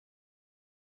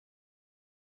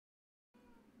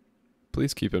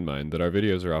Please keep in mind that our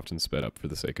videos are often sped up for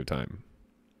the sake of time.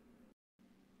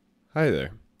 Hi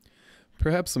there.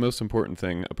 Perhaps the most important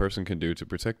thing a person can do to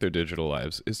protect their digital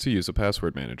lives is to use a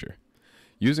password manager.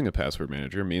 Using a password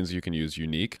manager means you can use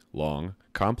unique, long,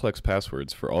 complex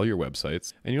passwords for all your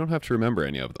websites, and you don't have to remember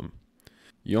any of them.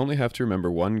 You only have to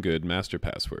remember one good master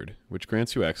password, which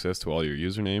grants you access to all your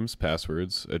usernames,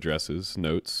 passwords, addresses,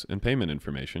 notes, and payment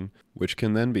information, which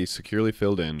can then be securely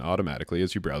filled in automatically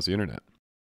as you browse the internet.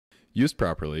 Used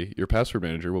properly, your password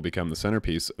manager will become the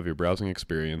centerpiece of your browsing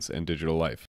experience and digital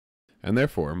life, and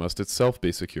therefore must itself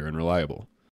be secure and reliable.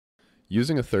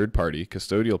 Using a third-party,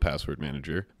 custodial password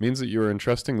manager means that you are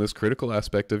entrusting this critical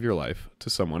aspect of your life to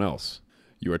someone else.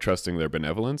 You are trusting their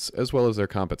benevolence as well as their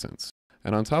competence.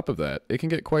 And on top of that, it can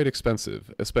get quite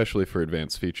expensive, especially for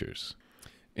advanced features.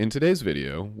 In today's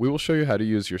video, we will show you how to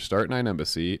use your Start9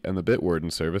 Embassy and the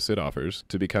Bitwarden service it offers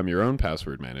to become your own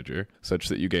password manager, such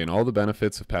that you gain all the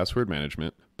benefits of password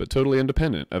management, but totally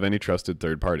independent of any trusted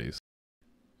third parties.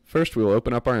 First, we will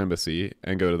open up our Embassy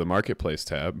and go to the Marketplace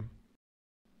tab,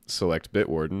 select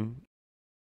Bitwarden,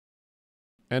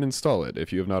 and install it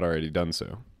if you have not already done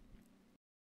so.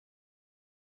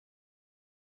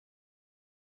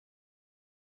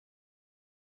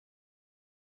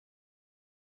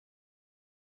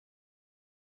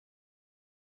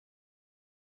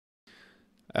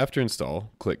 After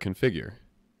install, click Configure.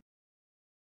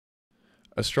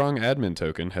 A strong admin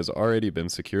token has already been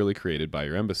securely created by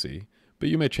your Embassy, but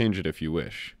you may change it if you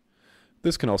wish.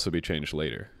 This can also be changed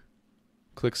later.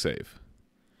 Click Save.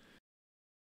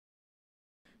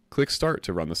 Click Start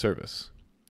to run the service.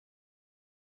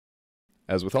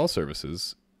 As with all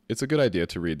services, it's a good idea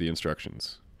to read the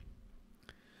instructions.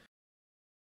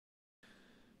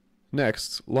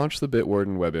 Next, launch the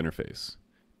Bitwarden web interface.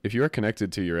 If you are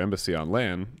connected to your Embassy on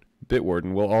LAN,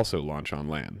 Bitwarden will also launch on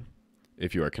LAN.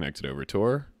 If you are connected over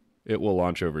Tor, it will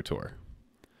launch over Tor.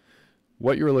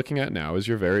 What you are looking at now is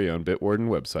your very own Bitwarden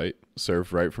website,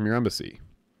 served right from your Embassy.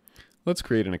 Let's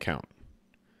create an account.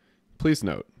 Please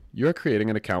note, you are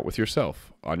creating an account with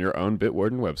yourself on your own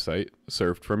Bitwarden website,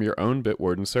 served from your own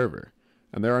Bitwarden server,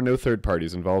 and there are no third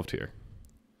parties involved here.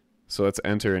 So let's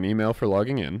enter an email for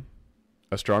logging in,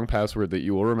 a strong password that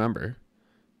you will remember,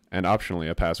 and optionally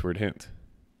a password hint.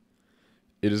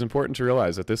 It is important to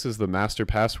realize that this is the master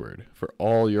password for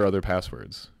all your other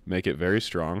passwords. Make it very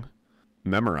strong,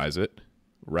 memorize it,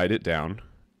 write it down,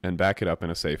 and back it up in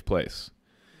a safe place.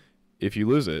 If you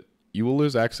lose it, you will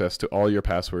lose access to all your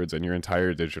passwords and your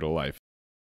entire digital life.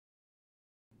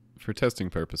 For testing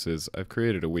purposes, I've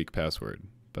created a weak password,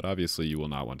 but obviously you will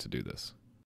not want to do this.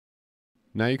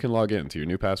 Now you can log in to your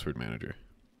new password manager.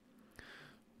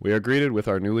 We are greeted with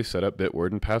our newly set up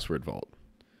Bitwarden password vault.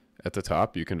 At the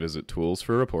top, you can visit Tools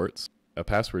for reports, a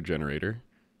password generator,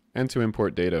 and to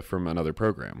import data from another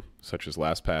program, such as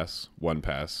LastPass,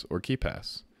 OnePass, or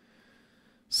KeePass.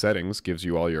 Settings gives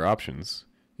you all your options,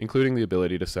 including the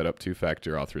ability to set up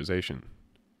two-factor authorization.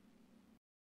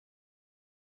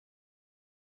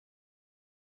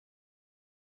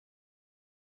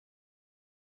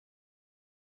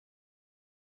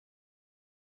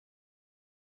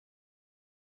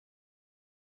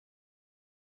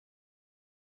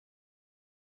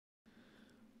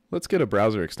 Let's get a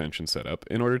browser extension set up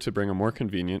in order to bring a more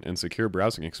convenient and secure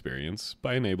browsing experience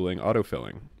by enabling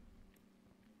autofilling.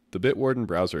 The Bitwarden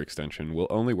browser extension will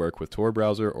only work with Tor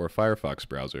browser or Firefox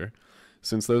browser,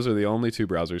 since those are the only two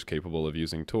browsers capable of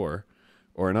using Tor,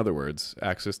 or in other words,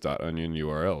 access.onion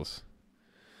URLs.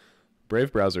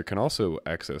 Brave browser can also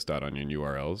access .onion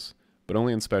URLs, but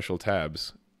only in special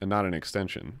tabs and not an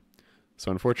extension,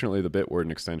 so unfortunately the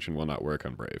Bitwarden extension will not work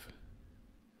on Brave.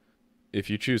 If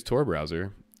you choose Tor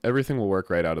browser, everything will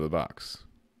work right out of the box.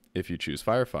 If you choose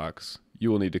Firefox, you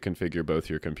will need to configure both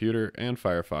your computer and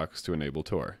Firefox to enable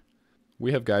Tor.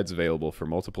 We have guides available for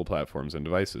multiple platforms and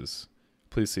devices.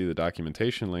 Please see the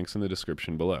documentation links in the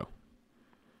description below.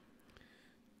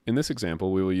 In this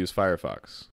example, we will use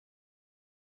Firefox.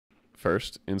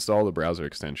 First, install the browser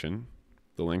extension,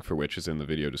 the link for which is in the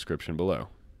video description below.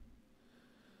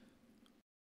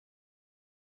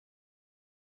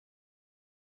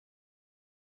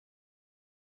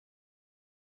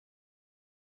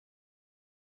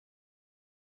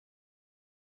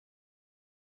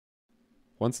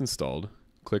 Once installed,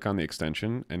 click on the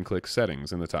extension and click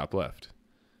Settings in the top left.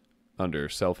 Under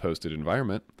Self-Hosted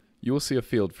Environment, you will see a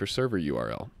field for server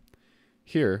URL.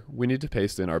 Here, we need to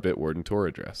paste in our Bitwarden Tor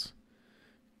address.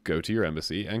 Go to your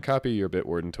Embassy and copy your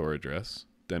Bitwarden Tor address,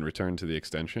 then return to the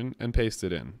extension and paste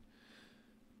it in,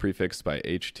 prefixed by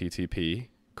http://.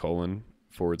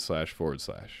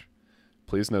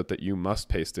 Please note that you must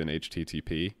paste in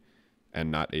HTTP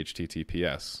and not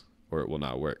HTTPS, or it will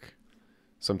not work.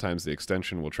 Sometimes the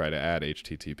extension will try to add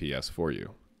HTTPS for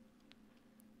you.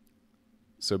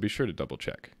 So be sure to double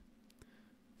check.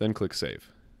 Then click Save.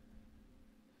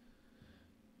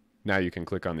 Now you can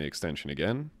click on the extension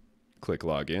again, click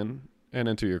Login, and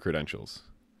enter your credentials.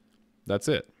 That's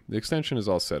it. The extension is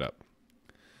all set up.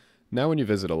 Now when you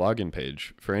visit a login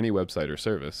page for any website or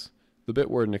service, the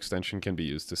Bitwarden extension can be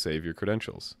used to save your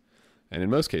credentials, and in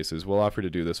most cases we'll offer to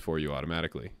do this for you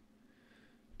automatically.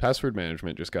 Password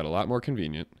management just got a lot more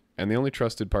convenient, and the only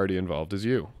trusted party involved is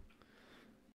you.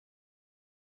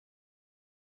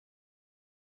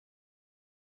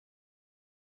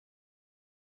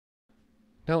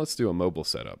 Now let's do a mobile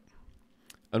setup.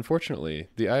 Unfortunately,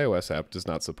 the iOS app does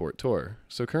not support Tor,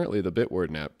 so currently the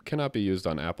Bitwarden app cannot be used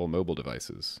on Apple mobile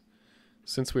devices.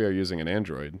 Since we are using an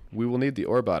Android, we will need the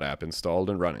Orbot app installed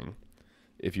and running.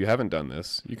 If you haven't done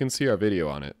this, you can see our video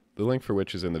on it, the link for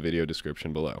which is in the video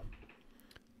description below.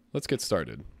 Let's get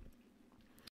started.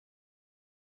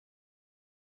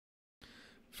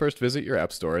 First, visit your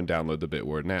App Store and download the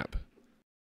Bitwarden app.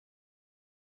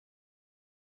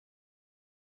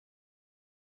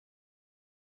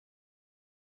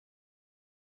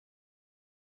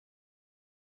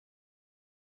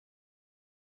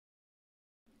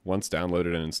 Once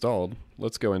downloaded and installed,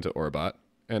 let's go into Orbot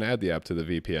and add the app to the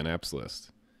VPN apps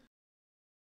list.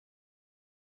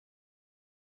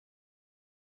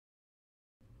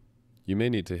 You may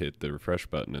need to hit the refresh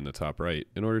button in the top right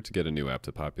in order to get a new app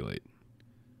to populate.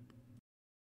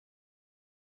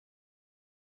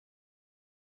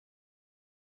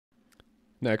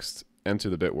 Next, enter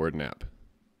the Bitwarden app.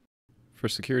 For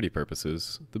security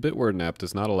purposes, the Bitwarden app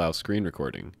does not allow screen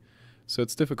recording, so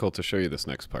it's difficult to show you this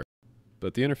next part.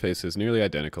 But the interface is nearly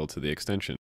identical to the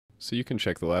extension, so you can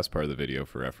check the last part of the video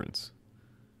for reference.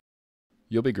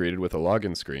 You'll be greeted with a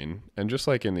login screen, and just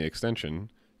like in the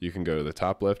extension, you can go to the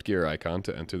top left gear icon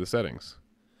to enter the settings.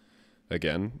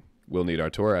 Again, we'll need our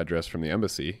Tor address from the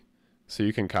embassy, so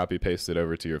you can copy-paste it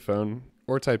over to your phone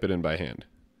or type it in by hand.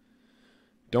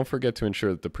 Don't forget to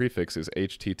ensure that the prefix is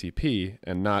HTTP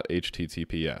and not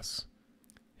HTTPS.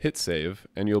 Hit Save,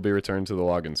 and you'll be returned to the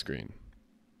login screen.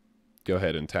 Go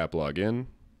ahead and tap Login,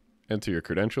 enter your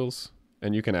credentials,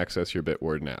 and you can access your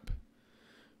Bitwarden app.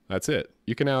 That's it.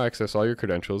 You can now access all your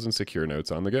credentials and secure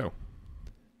notes on the go.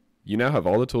 You now have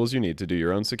all the tools you need to do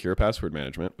your own secure password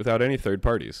management without any third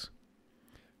parties.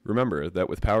 Remember that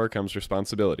with power comes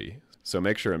responsibility, so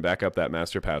make sure and back up that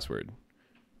master password.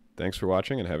 Thanks for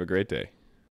watching and have a great day.